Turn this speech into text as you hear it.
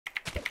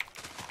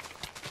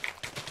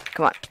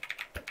Come on.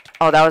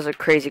 Oh, that was a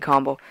crazy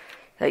combo.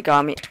 That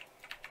got me.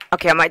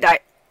 Okay, I might die.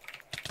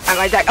 I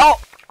might die. Oh!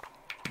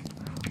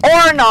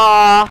 Or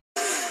nah!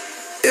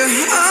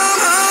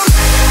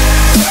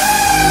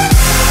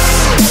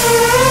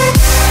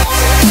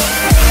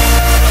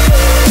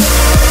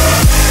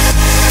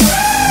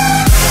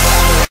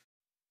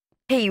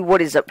 Hey,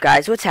 what is up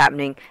guys? What's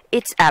happening?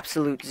 It's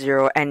Absolute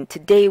Zero, and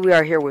today we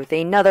are here with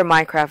another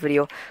Minecraft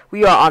video.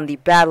 We are on the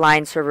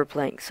Badline server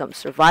playing some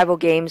survival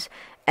games,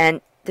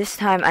 and this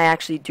time I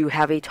actually do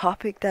have a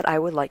topic that I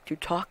would like to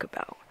talk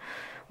about,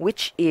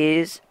 which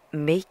is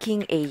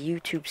making a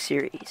YouTube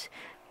series.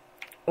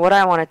 What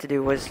I wanted to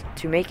do was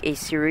to make a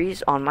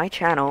series on my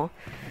channel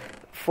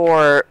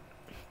for,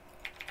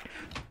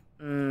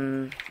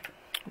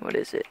 what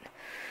is it?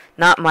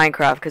 Not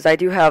Minecraft, because I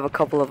do have a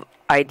couple of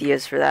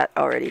ideas for that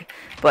already,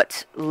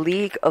 but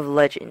League of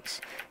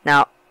Legends.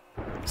 Now,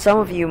 some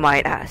of you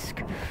might ask,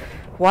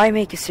 why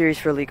make a series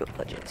for League of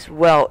Legends?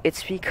 Well,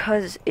 it's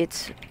because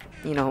it's,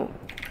 you know,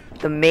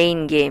 the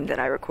main game that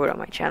I record on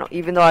my channel,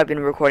 even though I've been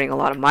recording a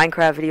lot of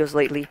Minecraft videos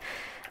lately.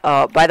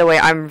 By the way,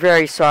 I'm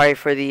very sorry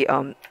for the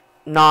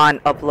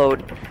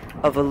non-upload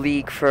of a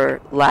League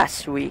for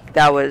last week.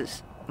 That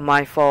was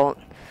my fault,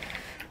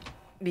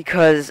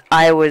 because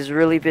I was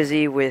really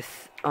busy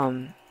with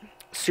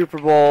Super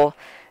Bowl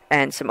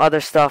and some other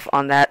stuff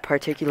on that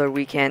particular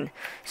weekend,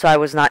 so I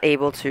was not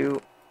able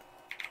to,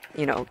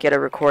 you know, get a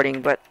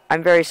recording. But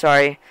I'm very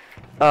sorry.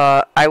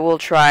 I will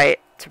try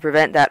to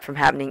prevent that from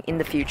happening in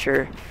the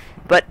future.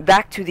 But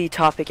back to the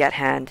topic at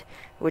hand,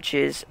 which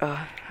is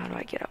how do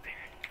I get up here?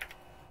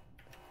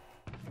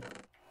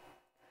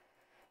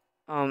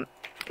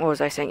 What was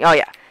I saying? Oh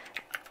yeah,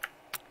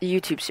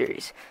 YouTube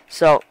series.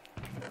 So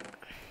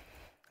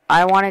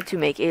I wanted to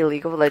make a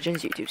League of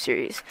Legends YouTube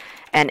series,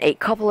 and a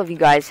couple of you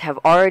guys have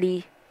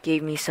already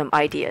gave me some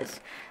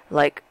ideas.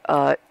 Like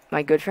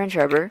my good friend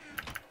Trevor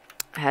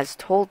has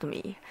told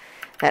me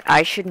that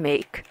I should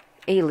make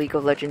a League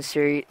of Legends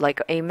series,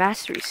 like a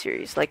mastery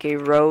series, like a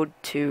road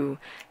to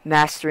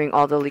mastering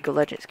all the League of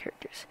Legends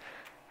characters.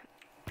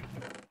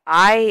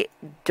 I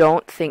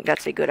don't think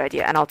that's a good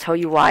idea, and I'll tell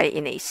you why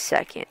in a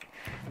second.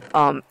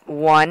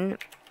 One,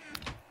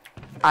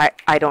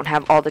 I don't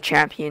have all the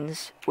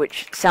champions,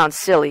 which sounds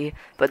silly,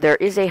 but there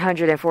is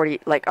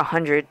 140, like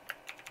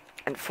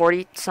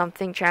 140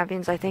 something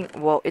champions, I think.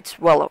 Well, it's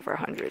well over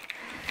 100.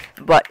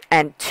 But,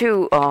 and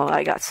two, oh,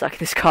 I got stuck in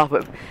this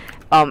cobweb.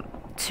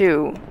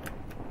 Two,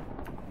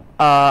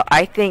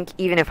 I think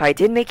even if I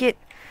did make it,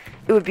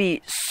 it would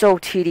be so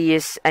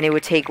tedious, and it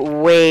would take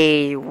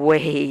way,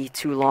 way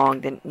too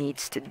long than it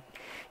needs to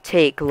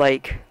take.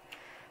 Like,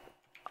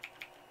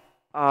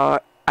 I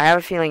have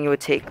a feeling it would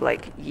take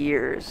like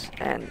years,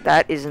 and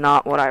that is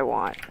not what I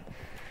want.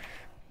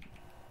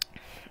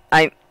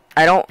 I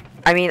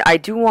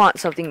do want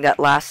something that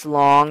lasts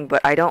long,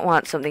 but I don't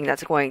want something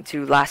that's going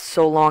to last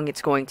so long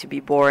it's going to be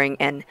boring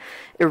and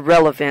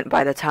irrelevant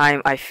by the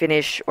time I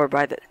finish, or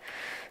by the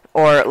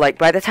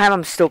time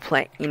I'm still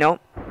playing, you know?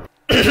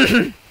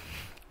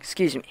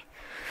 Excuse me.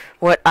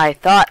 What I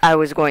thought I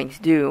was going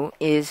to do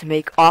is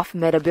make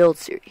off-meta build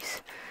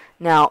series.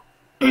 Now,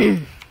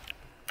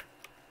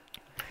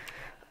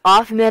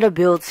 off-meta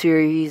build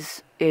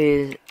series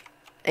is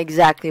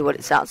exactly what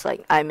it sounds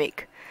like. I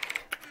make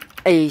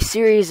a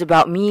series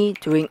about me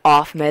doing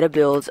off-meta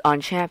builds on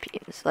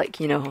champions,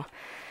 like, you know,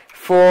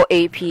 full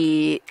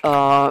AP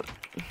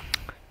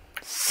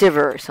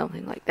Sivir or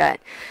something like that.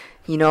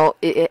 You know,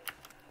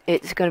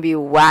 it's gonna be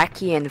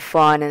wacky and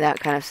fun and that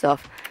kind of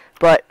stuff,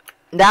 but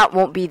that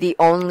won't be the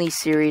only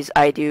series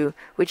I do,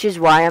 which is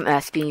why I'm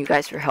asking you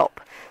guys for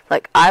help.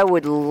 Like, I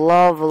would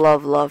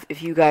love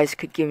if you guys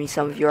could give me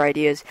some of your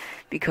ideas,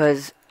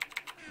 because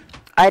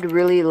I'd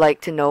really like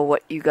to know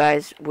what you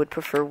guys would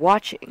prefer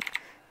watching.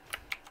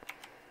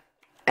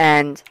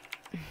 And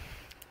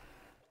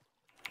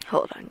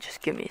hold on,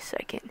 just give me a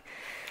second.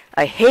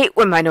 I hate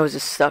when my nose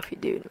is stuffy,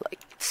 dude.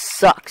 Like, it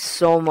sucks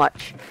so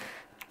much.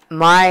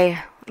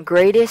 My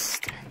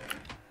greatest,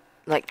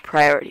 like,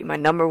 priority, my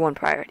number one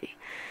priority,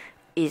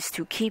 is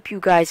to keep you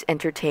guys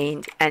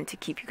entertained and to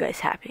keep you guys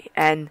happy.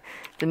 And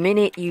the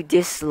minute you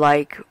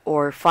dislike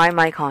or find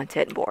my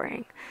content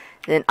boring,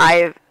 then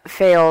I've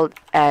failed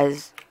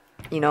as,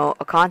 you know,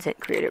 a content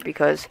creator,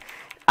 because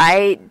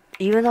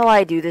even though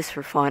I do this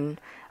for fun,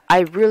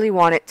 I really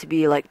want it to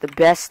be like the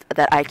best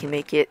that I can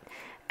make it,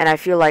 and I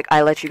feel like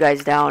I let you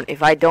guys down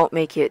if I don't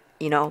make it,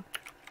 you know,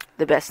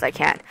 the best I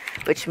can,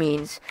 which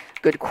means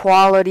good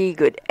quality,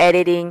 good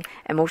editing,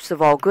 and most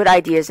of all, good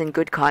ideas and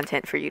good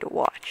content for you to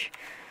watch.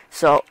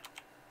 So,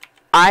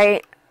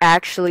 I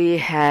actually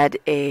had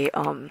a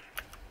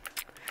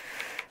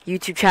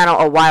YouTube channel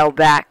a while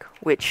back,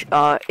 which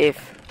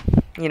if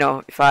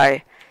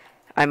I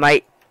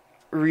might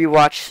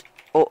rewatch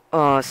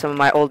some of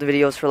my old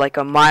videos for like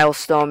a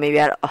milestone, maybe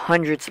at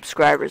 100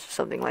 subscribers or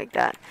something like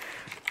that.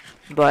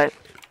 But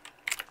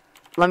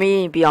let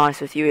me be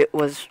honest with you, it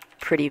was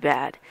pretty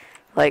bad.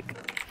 Like,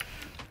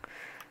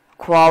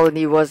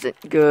 quality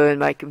wasn't good,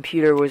 my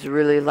computer was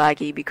really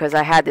laggy because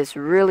I had this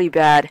really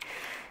bad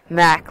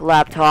Mac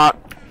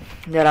laptop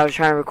that I was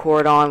trying to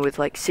record on with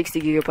like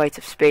 60 gigabytes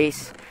of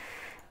space,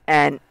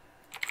 and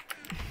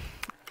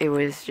it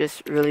was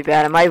just really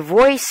bad. And my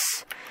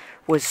voice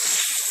was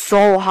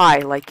so high,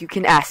 like you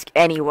can ask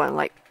anyone,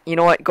 like, you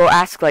know what, go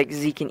ask like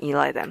Zeke and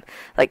Eli them,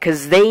 like,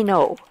 cause they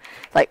know,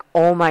 like,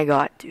 oh my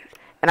god, dude.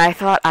 And I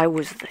thought I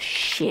was the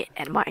shit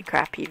at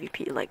Minecraft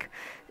PvP. Like,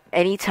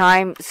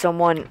 anytime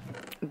someone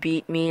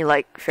beat me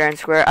like fair and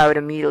square, I would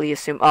immediately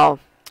assume, oh,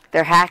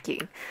 they're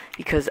hacking,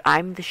 because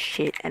I'm the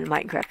shit at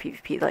Minecraft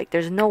PvP. Like,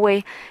 there's no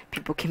way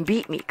people can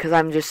beat me, because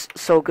I'm just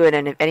so good,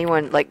 and if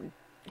anyone, like,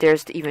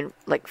 dares to even,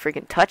 like,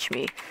 freaking touch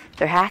me,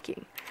 they're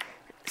hacking.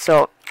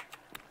 So,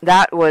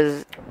 that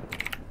was,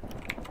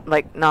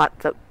 like, not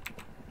the...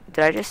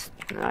 Did I just...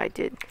 No, I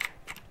did.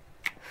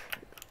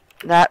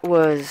 That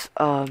was,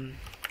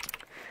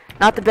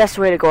 not the best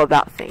way to go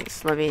about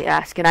things, let me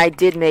ask. And I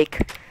did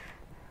make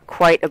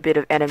quite a bit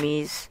of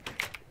enemies,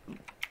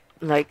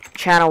 like,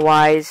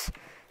 channel-wise,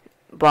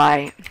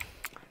 by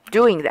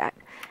doing that.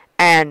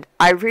 And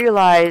I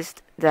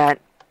realized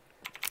that,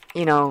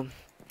 you know,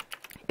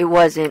 it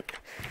wasn't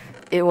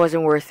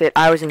worth it.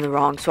 I was in the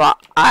wrong. So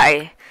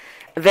I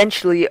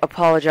eventually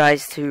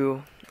apologized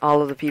to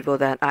all of the people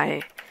that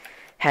I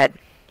had,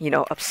 you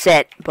know,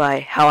 upset by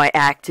how I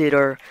acted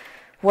or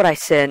what I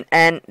said,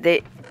 and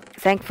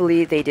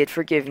thankfully they did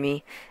forgive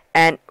me,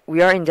 and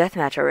we are in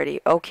deathmatch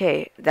already.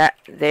 Okay, that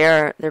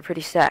they're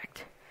pretty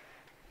stacked.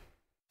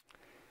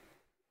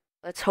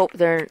 Let's hope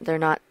they're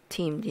not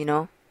teamed, you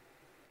know?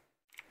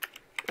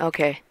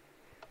 Okay.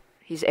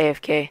 He's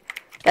AFK.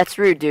 That's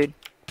rude, dude.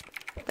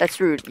 That's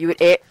rude. You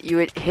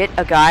would hit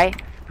a guy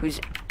who's...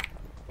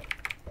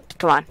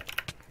 Come on.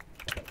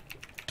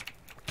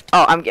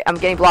 Oh, I'm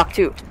getting blocked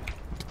too.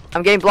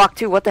 I'm getting blocked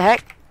too. What the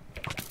heck?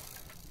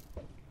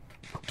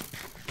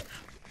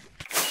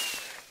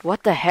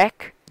 What the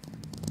heck?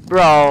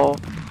 Bro,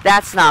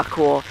 that's not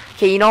cool.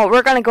 Okay, you know what?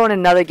 We're gonna go in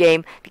another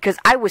game because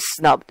I was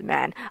snubbed,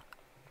 man.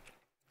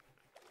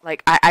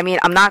 Like, I mean,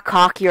 I'm not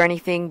cocky or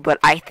anything, but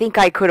I think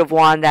I could have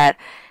won that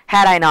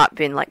had I not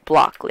been, like,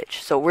 block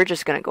glitch. So we're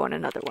just gonna go in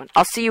another one.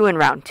 I'll see you in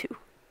round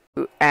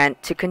 2.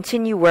 And to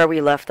continue where we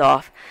left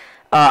off,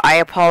 I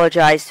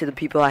apologize to the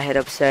people I had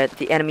upset,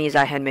 the enemies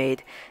I had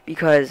made,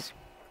 because,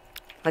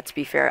 let's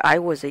be fair, I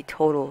was a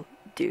total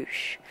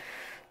douche.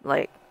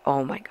 Like,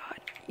 oh my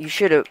god. You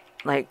should have,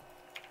 like,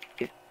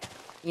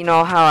 you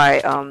know how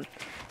I,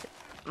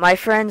 my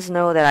friends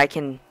know that I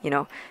can, you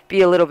know,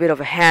 be a little bit of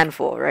a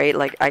handful, right?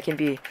 Like, I can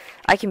be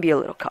a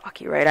little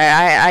cocky, right?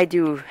 I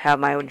do have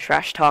my own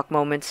trash talk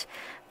moments,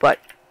 but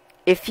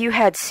if you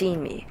had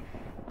seen me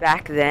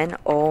back then,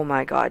 oh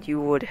my god, you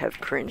would have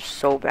cringed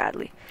so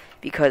badly,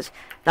 because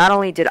not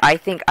only did I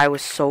think I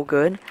was so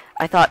good,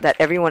 I thought that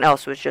everyone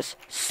else was just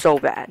so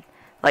bad.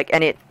 Like,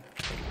 and it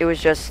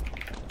was just,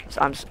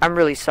 I'm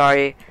really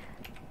sorry.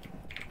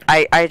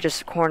 I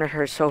just cornered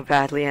her so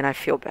badly, and I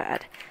feel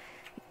bad.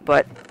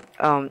 But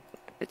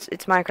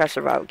it's Minecraft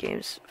survival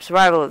games,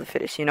 survival of the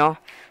fittest, you know.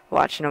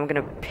 Watch, and I'm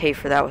gonna pay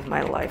for that with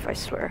my life, I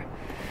swear.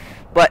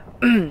 But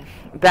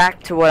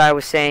back to what I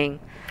was saying.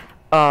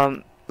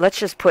 Let's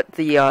just put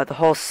the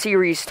whole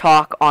series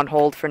talk on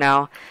hold for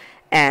now,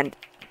 and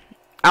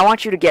I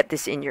want you to get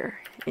this in your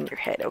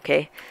head,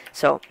 okay?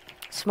 So,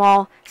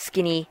 small,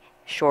 skinny,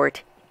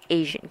 short,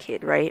 Asian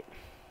kid, right?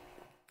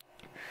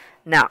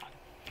 Now,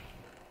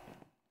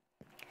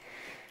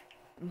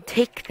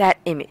 take that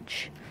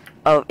image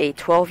of a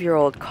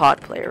 12-year-old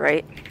COD player,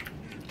 right?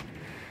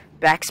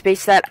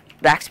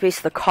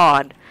 Backspace the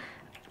COD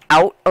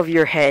out of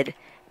your head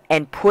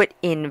and put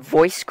in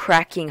voice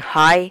cracking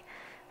high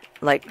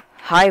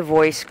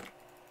voice,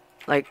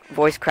 like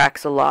voice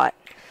cracks a lot,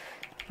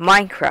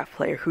 Minecraft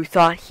player who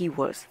thought he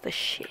was the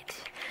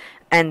shit.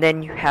 And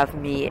then you have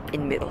me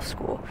in middle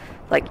school.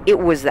 Like, it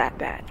was that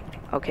bad,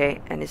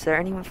 okay? And is there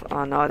anyone...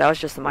 Oh no, that was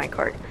just the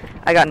minecart.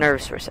 I got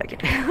nervous for a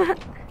second.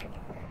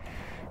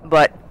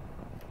 But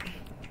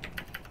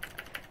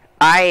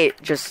I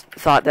just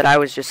thought that I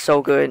was just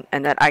so good,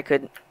 and that I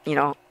could, you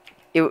know,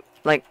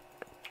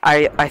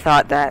 I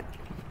thought that,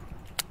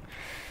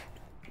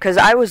 because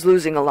I was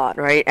losing a lot,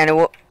 right?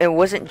 And it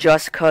wasn't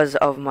just because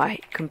of my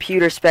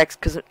computer specs,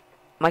 because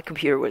my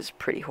computer was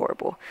pretty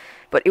horrible,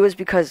 but it was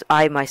because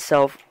I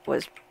myself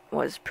was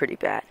pretty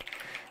bad.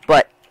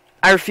 But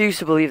I refuse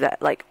to believe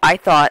that. Like, I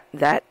thought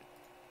that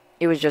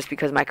it was just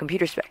because of my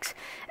computer specs.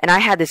 And I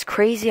had this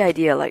crazy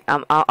idea, like,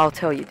 I'll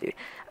tell you, dude.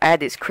 I had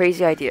this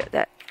crazy idea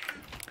that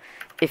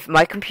if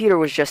my computer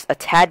was just a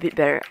tad bit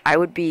better, I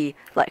would be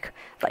like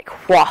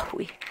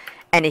Huawei.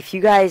 And if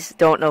you guys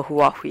don't know who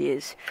Huawei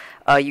is,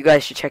 you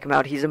guys should check him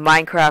out. He's a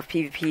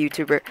Minecraft PvP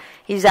YouTuber.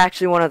 He's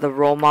actually one of the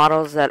role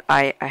models that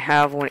I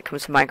have when it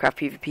comes to Minecraft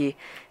PvP,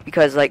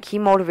 because, like, he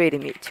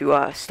motivated me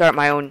to start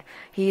my own.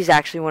 He's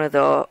actually one of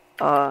the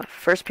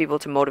first people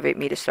to motivate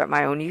me to start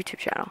my own YouTube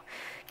channel,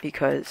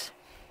 because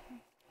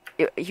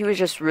he was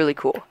just really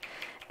cool.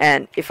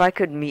 And if I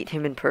could meet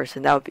him in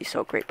person, that would be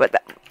so great. But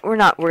we're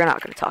not going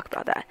to talk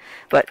about that.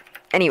 But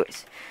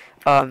anyways,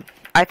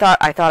 I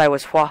thought I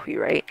was Huawei,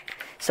 right?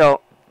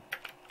 So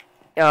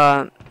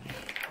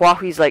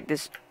Huawei's like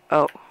this.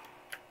 Oh,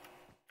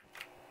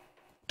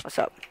 What's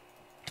up?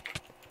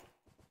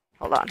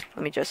 Hold on.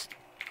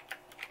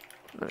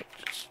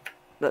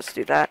 Let's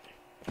do that.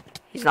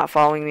 He's not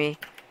following me.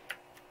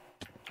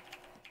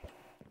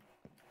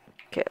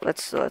 Okay,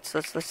 let's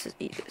just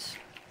eat this.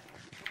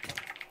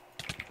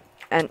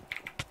 And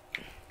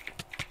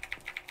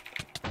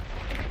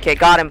okay,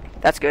 got him.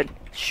 That's good.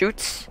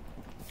 Shoots.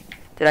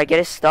 Did I get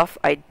his stuff?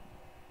 I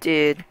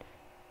did.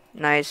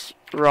 Nice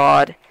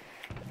rod.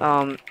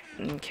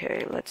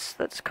 Okay,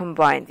 let's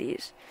combine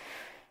these.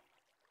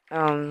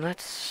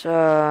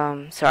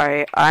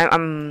 Sorry, I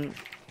don't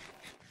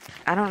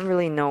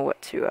really know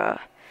what to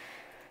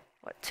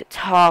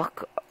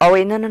talk. Oh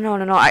wait,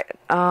 no.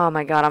 Oh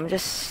my god, I'm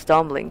just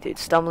stumbling, dude.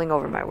 Stumbling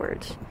over my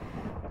words.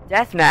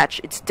 Deathmatch.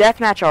 It's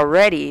deathmatch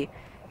already,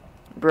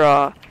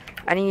 bruh.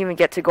 I didn't even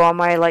get to go on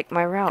my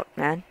route,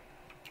 man.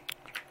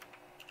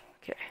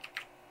 Okay,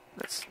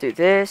 let's do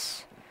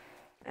this,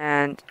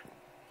 and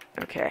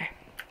okay.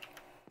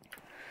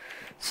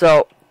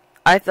 So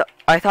I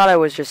thought I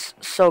was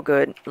just so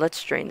good.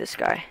 Let's drain this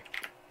guy.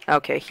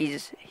 Okay, he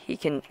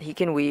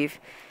can weave,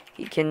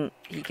 he can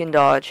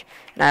dodge,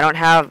 and I don't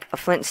have a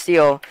flint and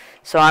steel,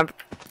 so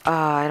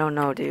I don't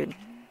know, dude.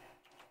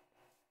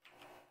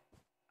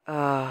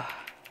 I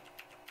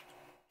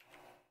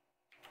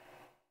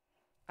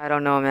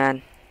don't know,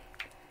 man.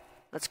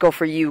 Let's go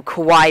for you,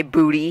 Kawaii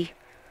Booty.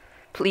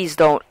 Please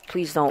don't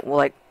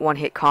like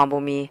one-hit combo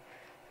me.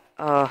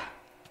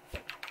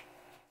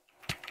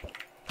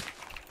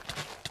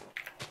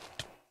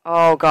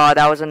 Oh god,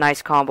 that was a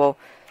nice combo.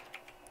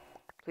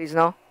 Please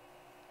no.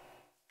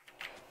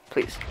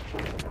 Please.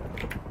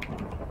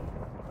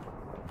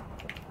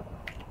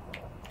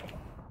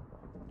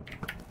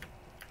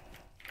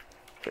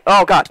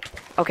 Oh god.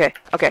 Okay.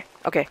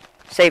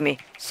 Save me.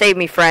 Save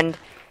me, friend.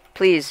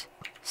 Please.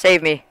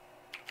 Save me.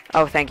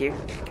 Oh, thank you.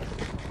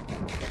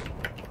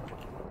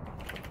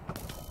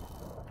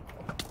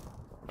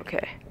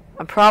 Okay.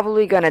 I'm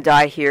probably gonna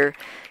die here,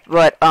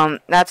 but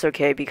that's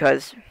okay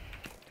because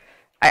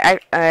I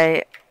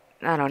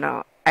don't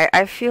know.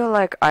 I feel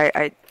like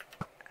let's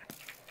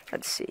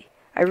see.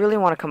 I really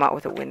want to come out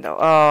with a window.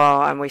 Oh,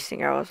 I'm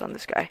wasting arrows on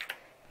this guy.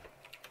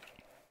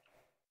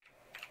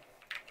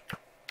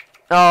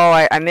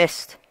 Oh, I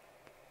missed.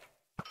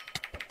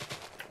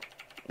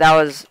 That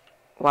was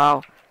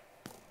wow.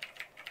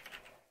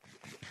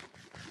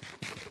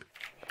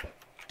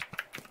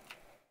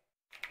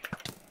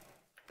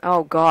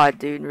 Oh god,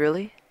 dude,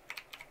 really?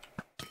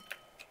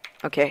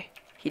 Okay,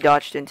 he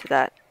dodged into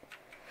that.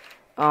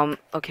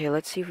 Okay,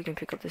 let's see if we can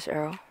pick up this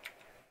arrow.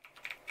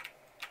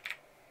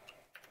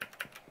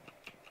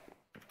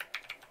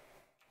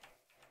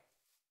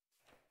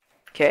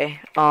 Okay,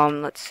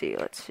 let's see,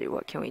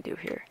 what can we do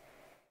here?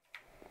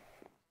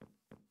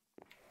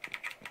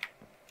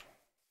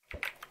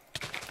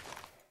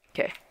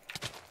 Okay.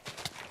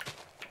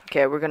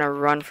 Okay, we're gonna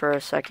run for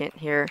a second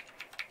here.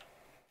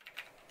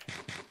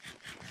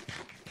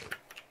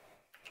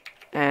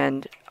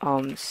 And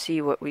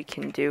see what we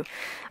can do.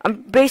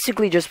 I'm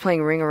basically just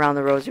playing Ring Around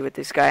the Rosie with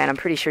this guy, and I'm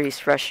pretty sure he's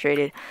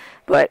frustrated,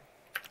 but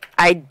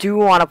I do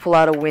want to pull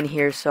out a win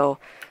here, so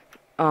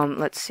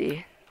let's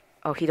see.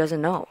 Oh, he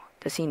doesn't know.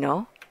 Does he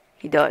know?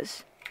 He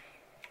does.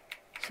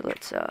 So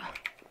let's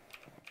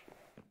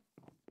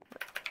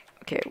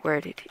okay,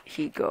 where did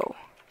he go?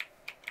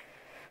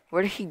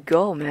 Where did he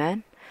go,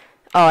 man?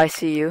 Oh, I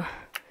see you.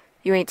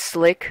 You ain't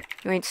slick.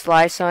 You ain't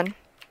sly, son.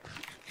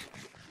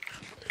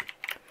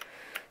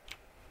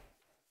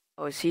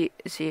 Oh, is he?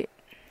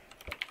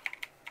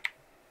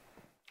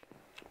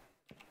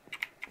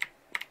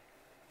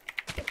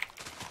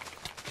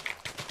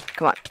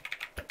 Come on.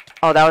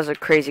 Oh, that was a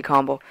crazy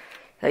combo.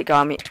 That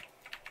got me.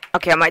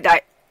 Okay, I might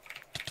die.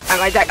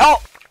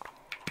 Oh!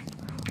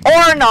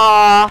 Or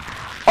nah!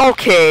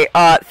 Okay,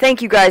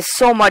 thank you guys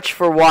so much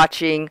for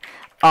watching.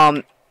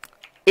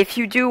 If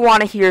you do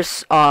want to hear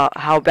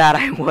how bad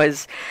I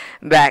was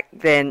back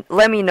then,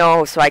 let me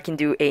know so I can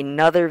do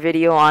another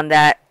video on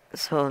that.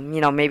 So, you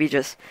know, maybe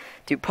just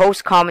do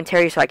post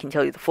commentary so I can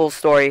tell you the full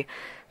story.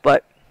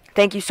 But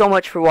thank you so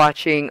much for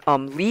watching.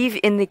 Leave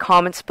in the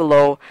comments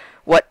below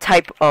what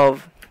type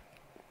of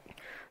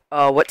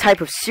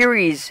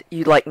series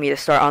you'd like me to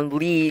start on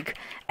League,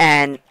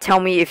 and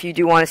tell me if you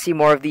do want to see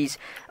more of these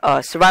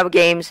survival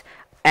games.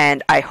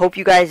 And I hope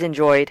you guys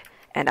enjoyed,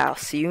 and I'll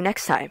see you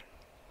next time.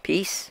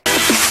 Peace.